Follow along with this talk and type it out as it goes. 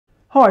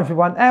Hi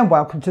everyone and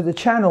welcome to the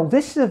channel.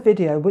 This is a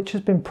video which has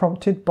been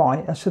prompted by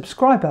a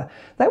subscriber.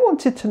 They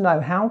wanted to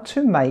know how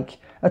to make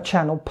a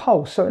channel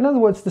pulse. So in other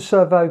words, the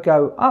servo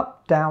go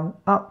up, down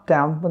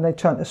when they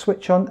turn the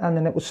switch on, and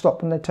then it will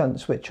stop when they turn the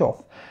switch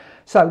off.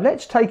 So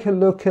let's take a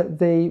look at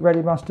the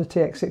ReadyMaster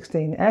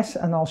TX16S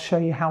and I'll show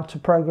you how to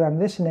program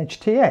this in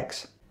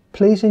EdgeTX.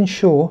 Please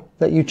ensure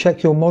that you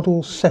check your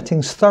model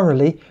settings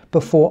thoroughly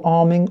before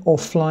arming or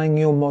flying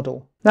your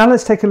model. Now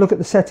let's take a look at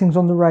the settings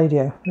on the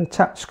radio. I'm going to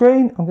tap the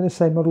screen, I'm going to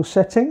say model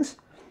settings,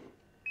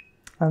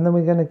 and then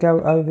we're going to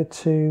go over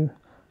to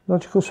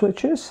logical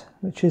switches,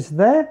 which is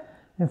there.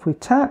 If we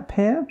tap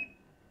here,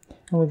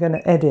 and we're going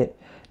to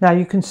edit. Now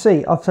you can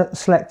see I've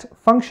select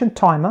function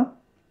timer,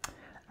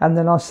 and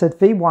then I said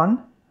V1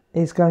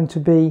 is going to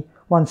be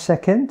 1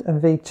 second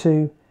and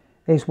V2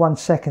 is 1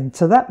 second.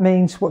 So that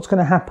means what's going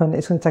to happen,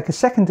 it's going to take a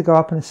second to go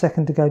up and a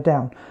second to go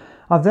down.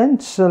 I've then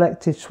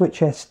selected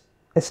switch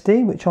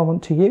SD, which I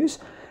want to use,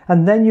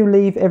 and then you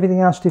leave everything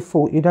else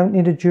default. You don't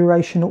need a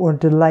duration or a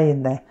delay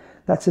in there.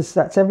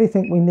 That's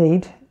everything we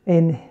need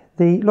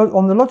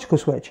on the logical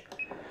switch.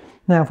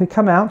 Now if we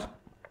come out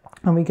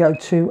and we go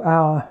to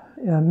our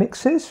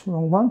mixes,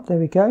 wrong one, there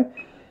we go,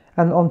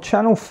 and on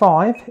channel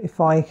 5, if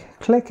I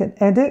click and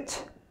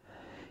edit,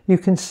 you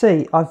can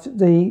see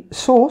the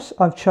source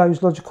I've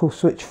chose logical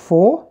switch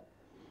 4,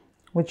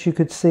 which you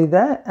could see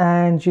there,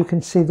 and you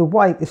can see the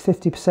weight is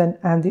 50%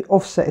 and the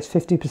offset is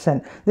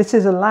 50%. This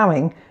is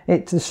allowing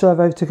the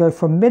servo to go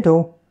from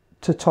middle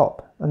to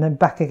top and then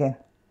back again.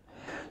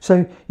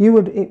 So you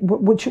would,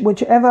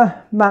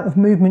 whichever amount of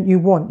movement you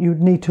want, you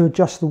would need to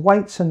adjust the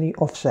weights and the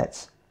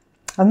offsets.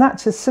 And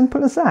that's as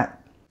simple as that.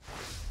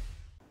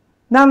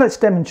 Now let's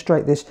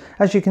demonstrate this.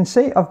 As you can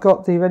see, I've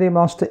got the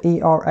ReadyMaster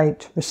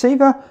ER8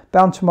 receiver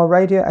bound to my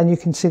radio, and you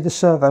can see the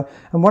servo.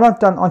 And what I've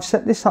done, I've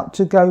set this up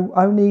to go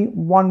only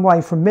one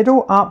way, from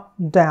middle, up,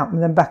 down,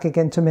 and then back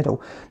again to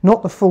middle,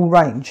 not the full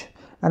range.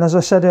 And as I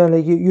said earlier,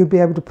 you'll be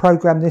able to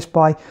program this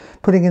by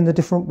putting in the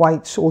different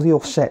weights or the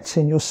offsets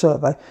in your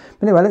servo.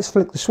 But anyway, let's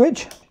flick the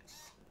switch.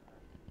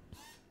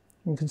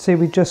 You can see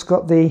we've just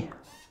got the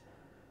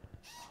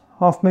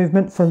half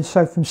movement from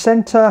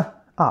center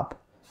up.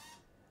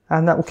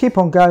 And that will keep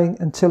on going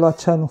until I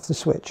turn off the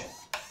switch.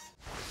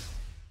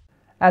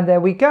 And there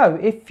we go.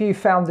 If you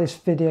found this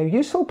video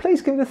useful,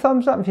 please give it a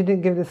thumbs up. If you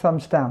didn't, give it a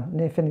thumbs down.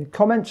 And if any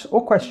comments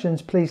or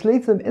questions, please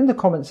leave them in the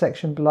comment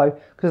section below,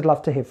 because I'd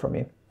love to hear from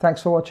you.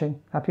 Thanks for watching.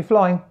 Happy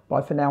flying.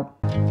 Bye for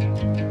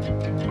now.